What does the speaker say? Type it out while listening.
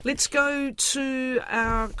Let's go to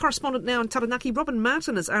our correspondent now in Taranaki. Robin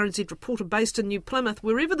Martin is RNZ reporter based in New Plymouth.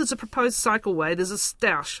 Wherever there's a proposed cycleway, there's a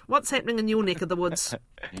stoush. What's happening in your neck of the woods?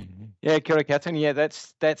 Yeah, kia ora, Catherine. Yeah,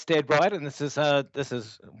 that's dead right, and this is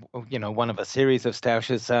one of a series of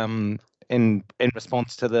stoushes in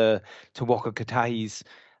response to Waka Kotahi's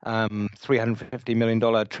 $350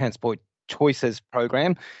 million Transport Choices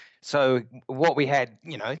program. So what we had,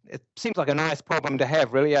 it seems like a nice problem to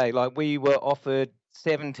have, really. Like we were offered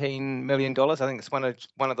 $17 million. I think it's one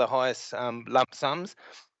of the highest lump sums.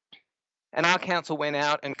 And our council went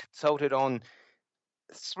out and consulted on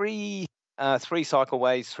three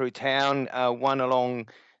cycleways through town, one along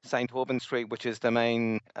St Albans Street, which is the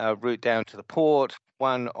main route down to the port,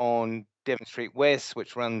 one on Devon Street West,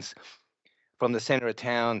 which runs from the centre of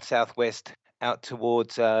town southwest out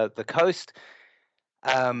towards the coast,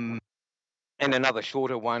 and another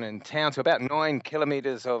shorter one in town. So about 9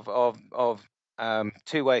 kilometres of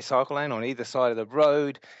two-way cycle lane on either side of the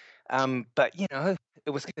road. But it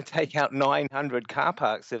was going to take out 900 car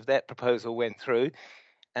parks if that proposal went through.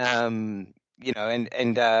 And as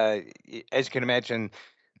you can imagine,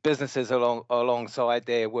 businesses alongside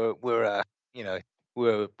there were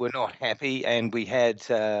not happy, and we had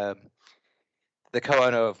the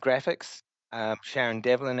co-owner of Graphics, Sharon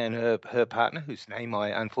Devlin, and her partner, whose name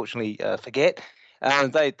I unfortunately forget.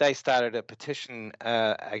 They started a petition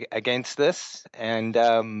against this, and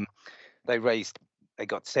they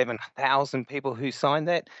got 7,000 people who signed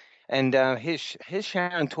that. And here's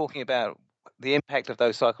Sharon talking about the impact of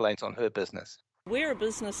those cycle lanes on her business. We're a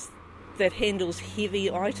business that handles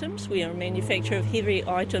heavy items. We are a manufacturer of heavy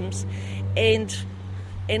items and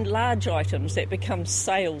large items that become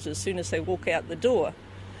sales as soon as they walk out the door.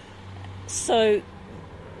 So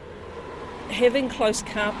having close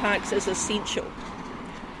car parks is essential.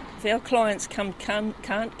 If our clients can't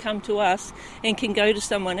come to us and can go to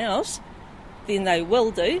someone else, then they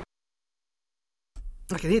will do.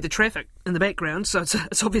 I can hear the traffic in the background, so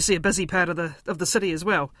it's obviously a busy part of the city as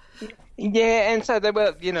well. Yeah, and so they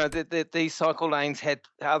were, these cycle lanes had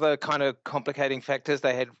other kind of complicating factors.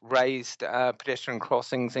 They had raised pedestrian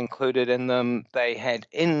crossings included in them. They had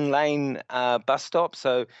in-lane bus stops,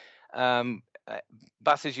 so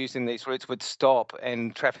buses using these routes would stop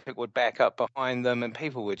and traffic would back up behind them, and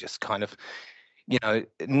people were just kind of,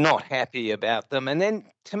 not happy about them. And then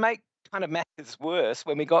to make kind of matters worse,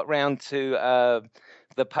 when we got round to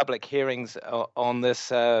the public hearings on this,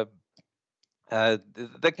 the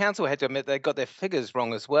council had to admit they got their figures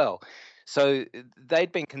wrong as well. So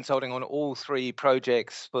they'd been consulting on all three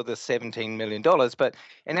projects for the $17 million, but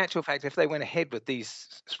in actual fact, if they went ahead with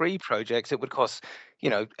these three projects, it would cost,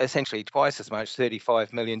 essentially twice as much,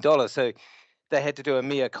 $35 million. So they had to do a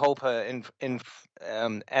mea culpa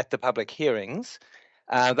at the public hearings.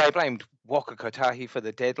 They blamed Waka Kotahi for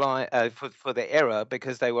the deadline, for the error,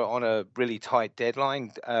 because they were on a really tight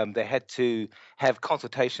deadline. They had to have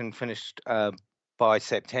consultation finished by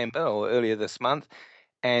September or earlier this month,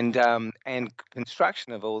 and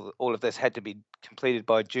construction of all of this had to be completed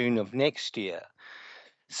by June of next year.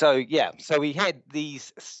 So we had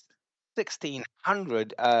these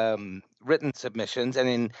 1,600 written submissions, and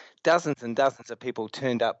then dozens and dozens of people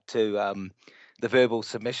turned up to the verbal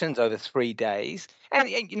submissions over 3 days. And,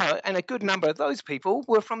 and a good number of those people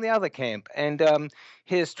were from the other camp. And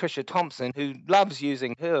here's Tricia Thompson, who loves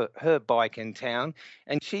using her bike in town.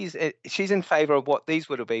 And she's in favour of what these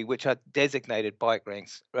would be, which are designated bike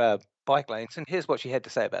lanes. And here's what she had to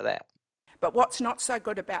say about that. But what's not so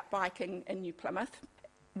good about biking in New Plymouth,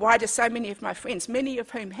 why do so many of my friends, many of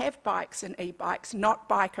whom have bikes and e-bikes, not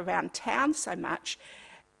bike around town so much?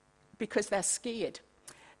 Because they're scared.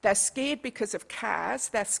 They're scared because of cars.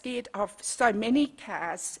 They're scared of so many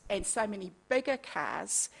cars and so many bigger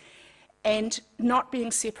cars and not being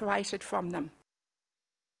separated from them.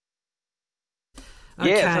 Okay,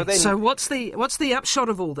 yeah, so what's the upshot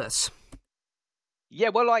of all this? Yeah,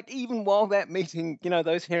 well, even while that meeting,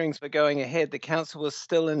 those hearings were going ahead, the council was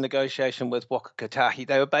still in negotiation with Waka Kotahi.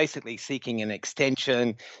 They were basically seeking an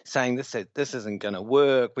extension, saying this isn't going to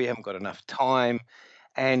work, we haven't got enough time.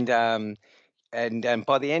 And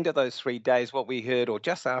by the end of those 3 days, what we heard, or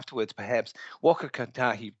just afterwards perhaps, Waka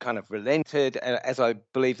Kotahi kind of relented, as I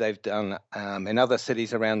believe they've done in other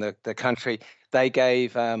cities around the country. They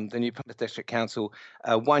gave the New Plymouth District Council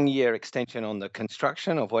a 1-year extension on the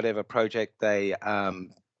construction of whatever project they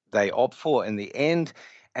opt for in the end,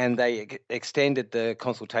 and they extended the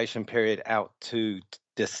consultation period out to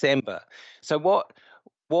December. So what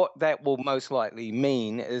that will most likely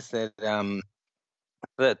mean is that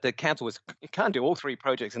the council can't do all three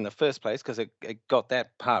projects in the first place because it got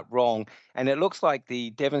that part wrong. And it looks like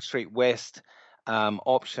the Devon Street West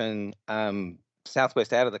option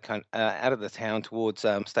southwest out of the town towards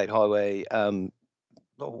State Highway.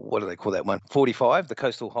 What do they call that one? 45, the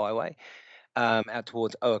coastal highway, out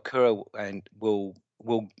towards Oakura, and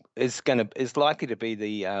is likely to be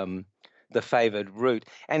the favoured route,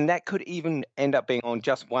 and that could even end up being on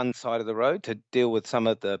just one side of the road to deal with some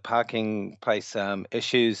of the parking place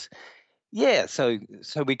issues. Yeah, so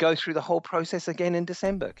we go through the whole process again in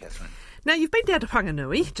December, Catherine. Now, you've been down to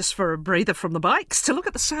Panganui, just for a breather from the bikes, to look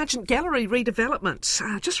at the Sargent Gallery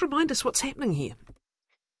redevelopment. Just remind us what's happening here.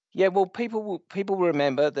 Yeah, well, people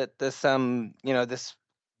remember that this this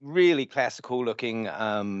really classical looking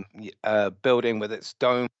building with its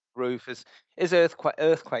dome roof is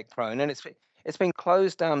earthquake prone, and it's been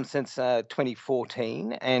closed since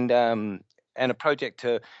 2014, and a project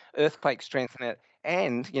to earthquake strengthen it.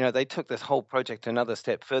 And they took this whole project another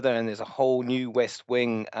step further, and there's a whole new west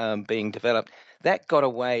wing being developed. That got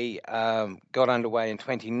underway in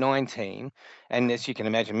 2019, and as you can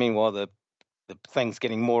imagine, meanwhile the thing's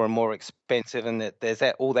getting more and more expensive, and that there's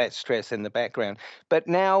all that stress in the background. But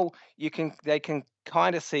now they can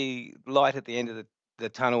kind of see light at the end of the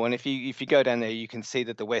tunnel, and if you go down there, you can see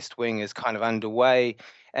that the west wing is kind of underway.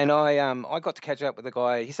 And I got to catch up with a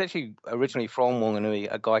guy. He's actually originally from Wanganui,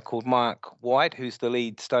 a guy called Mark White, who's the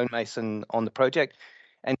lead stonemason on the project,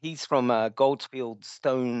 and he's from Goldsfield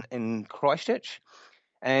Stone in Christchurch,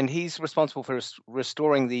 and he's responsible for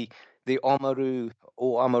restoring the Oamaru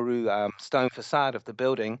stone facade of the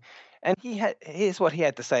building. And here's what he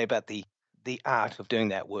had to say about the art of doing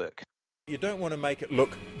that work. You don't want to make it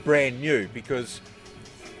look brand new, because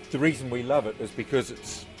the reason we love it is because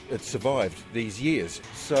it's survived these years.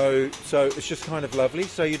 So it's just kind of lovely.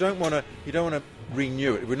 So you don't want to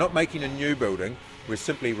renew it. We're not making a new building. We're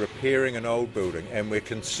simply repairing an old building, and we're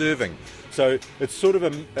conserving. So it's sort of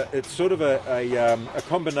a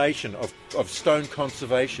combination of stone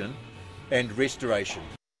conservation and restoration.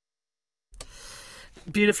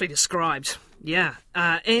 Beautifully described. Yeah,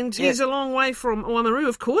 and he's a long way from Oamaru,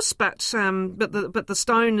 of course, but the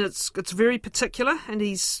stone it's very particular, and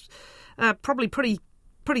he's probably pretty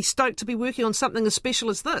stoked to be working on something as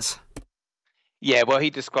special as this. Yeah, well, he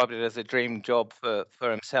described it as a dream job for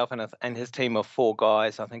himself and his team of 4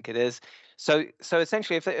 guys, I think it is. So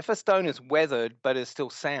essentially, if a stone is weathered but is still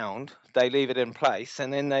sound, they leave it in place,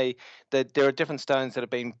 and then there are different stones that have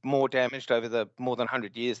been more damaged over the more than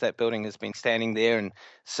 100 years that building has been standing there, and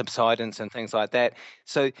subsidence and things like that.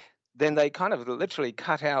 So then they kind of literally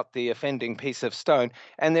cut out the offending piece of stone,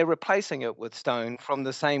 and they're replacing it with stone from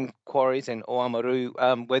the same quarries in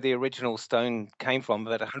Oamaru where the original stone came from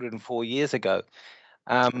about 104 years ago.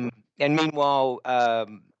 And meanwhile,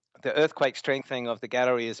 the earthquake strengthening of the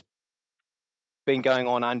gallery has been going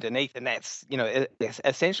on underneath, and that's it's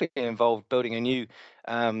essentially involved building a new.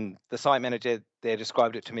 The site manager there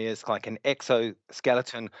described it to me as like an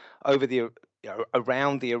exoskeleton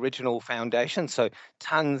around the original foundation, so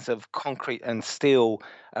tons of concrete and steel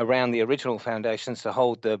around the original foundations to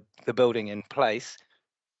hold the building in place.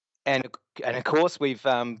 And of course, we've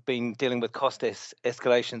been dealing with cost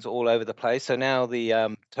escalations all over the place. So now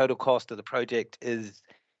the total cost of the project is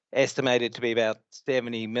estimated to be about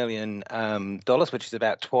 $70 million, which is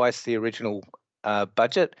about twice the original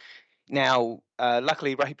budget. Now,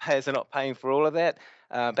 luckily, ratepayers are not paying for all of that.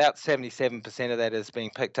 About 77% of that is being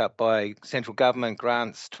picked up by central government,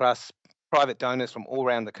 grants, trusts, private donors from all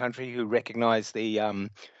around the country who recognise the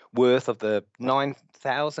worth of the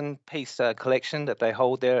 9,000-piece collection that they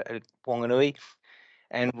hold there at Wanganui.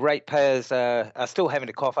 And ratepayers are still having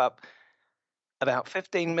to cough up about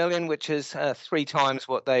 $15 million, which is 3 times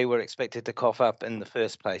what they were expected to cough up in the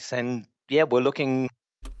first place. And yeah, we're looking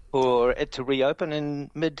for it to reopen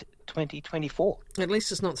in mid-2024. At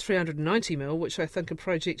least it's not 390 mil, which I think a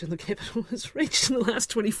project in the capital has reached in the last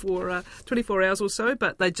 24 hours or so,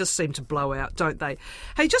 but they just seem to blow out, don't they?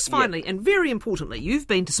 Hey, just finally, and very importantly, you've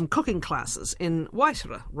been to some cooking classes in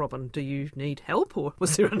Waitara. Robin, do you need help, or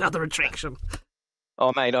was there another attraction?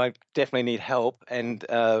 Oh, mate, I definitely need help, and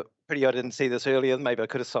pretty I didn't see this earlier. Maybe I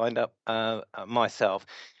could have signed up myself.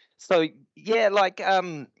 So, yeah, at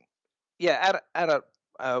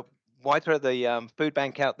Waitara, the food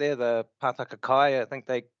bank out there, the Pātaka Kai, I think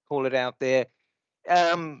they call it out there.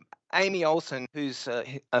 Amy Olsen, who's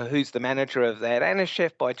the manager of that and a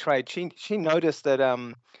chef by trade, she noticed that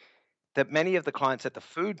that many of the clients at the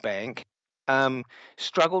food bank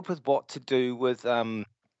struggled with what to do with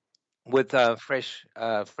fresh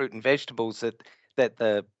fruit and vegetables that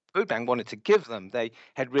the food bank wanted to give them. They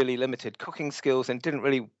had really limited cooking skills and didn't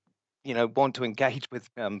really want to engage with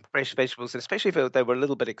fresh vegetables, especially if they were a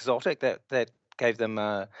little bit exotic. That gave them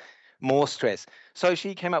more stress. So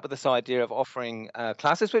she came up with this idea of offering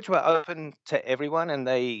classes which were open to everyone, and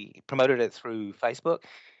they promoted it through Facebook.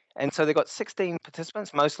 And so they got 16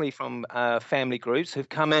 participants, mostly from family groups, who've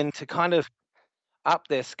come in to kind of up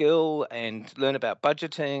their skill and learn about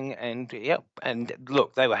budgeting. And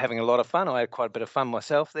look, they were having a lot of fun. I had quite a bit of fun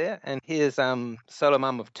myself there. And here's solo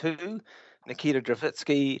mum of two, Nikita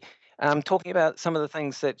Dravitsky, talking about some of the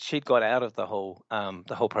things that she'd got out of the whole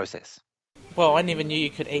process. Well, I never knew you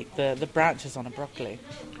could eat the branches on a broccoli,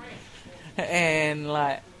 and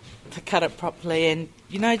like to cut it properly, and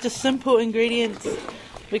just simple ingredients,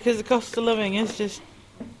 because the cost of living is just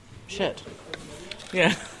shit.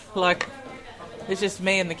 Yeah, like it's just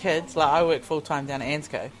me and the kids. Like I work full time down at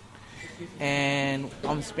Ansco, and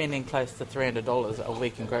I'm spending close to $300 a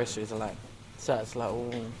week in groceries alone. So it's like,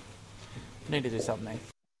 I need to do something.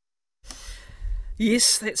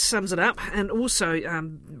 Yes, that sums it up. And also,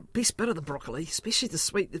 best bit of the broccoli, especially the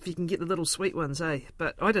sweet, if you can get the little sweet ones, eh?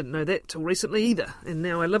 But I didn't know that till recently either, and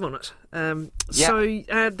now I live on it. So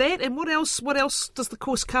that, and what else does the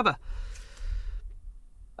course cover?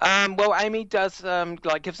 Well, Amy does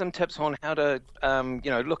gives them tips on how to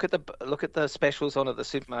look at the specials on at the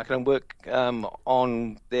supermarket and work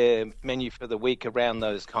on their menu for the week around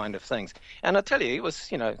those kind of things. And I tell you, it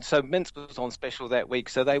was so mince was on special that week,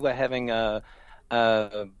 so they were having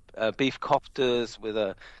beef koftas with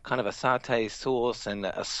a kind of a satay sauce and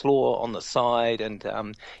a slaw on the side, and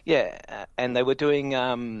and they were doing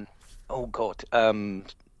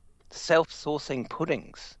self-sourcing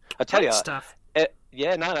puddings. I tell you, stuff. It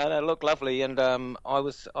looked lovely, and I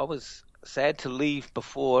was sad to leave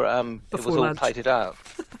before it was all lunch. plated up.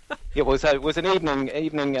 It was an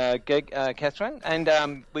evening gig, Catherine,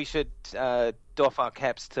 and we should doff our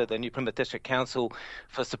caps to the New Plymouth District Council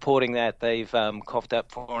for supporting that. They've coughed up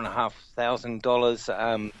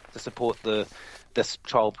 $4,500 to support this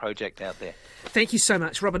trial project out there. Thank you so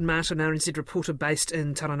much, Robin Martin, RNZ reporter based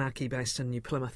in Taranaki, based in New Plymouth.